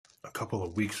couple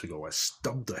of weeks ago, I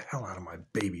stubbed the hell out of my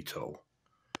baby toe.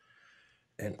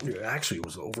 And actually, it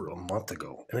was over a month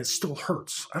ago, and it still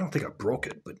hurts. I don't think I broke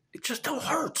it, but it just still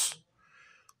hurts.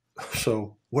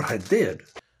 So what I did,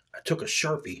 I took a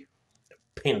Sharpie,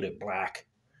 painted it black.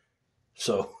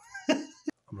 So I'm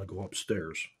going to go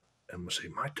upstairs, and I'm going to say,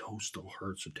 my toe still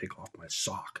hurts, and take off my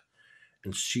sock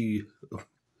and see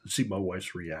my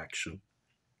wife's reaction.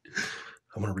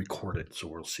 I'm going to record it, so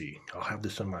we'll see. I'll have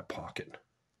this in my pocket.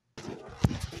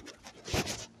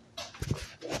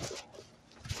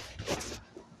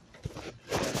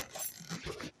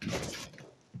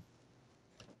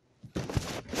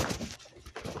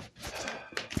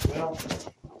 Well,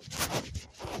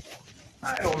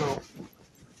 I don't know.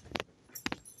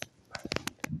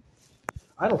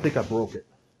 I don't think I broke it,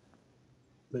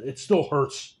 but it still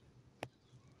hurts.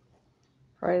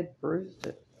 Probably bruised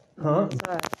it. Huh?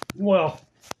 Inside. Well,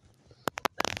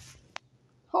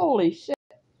 Holy shit.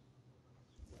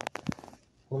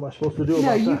 what am I supposed to do about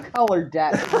No, you that? colored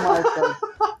that, Martha.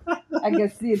 I can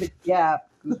see the gap,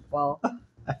 goofball.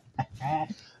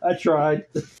 I tried.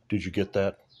 Did you get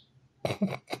that?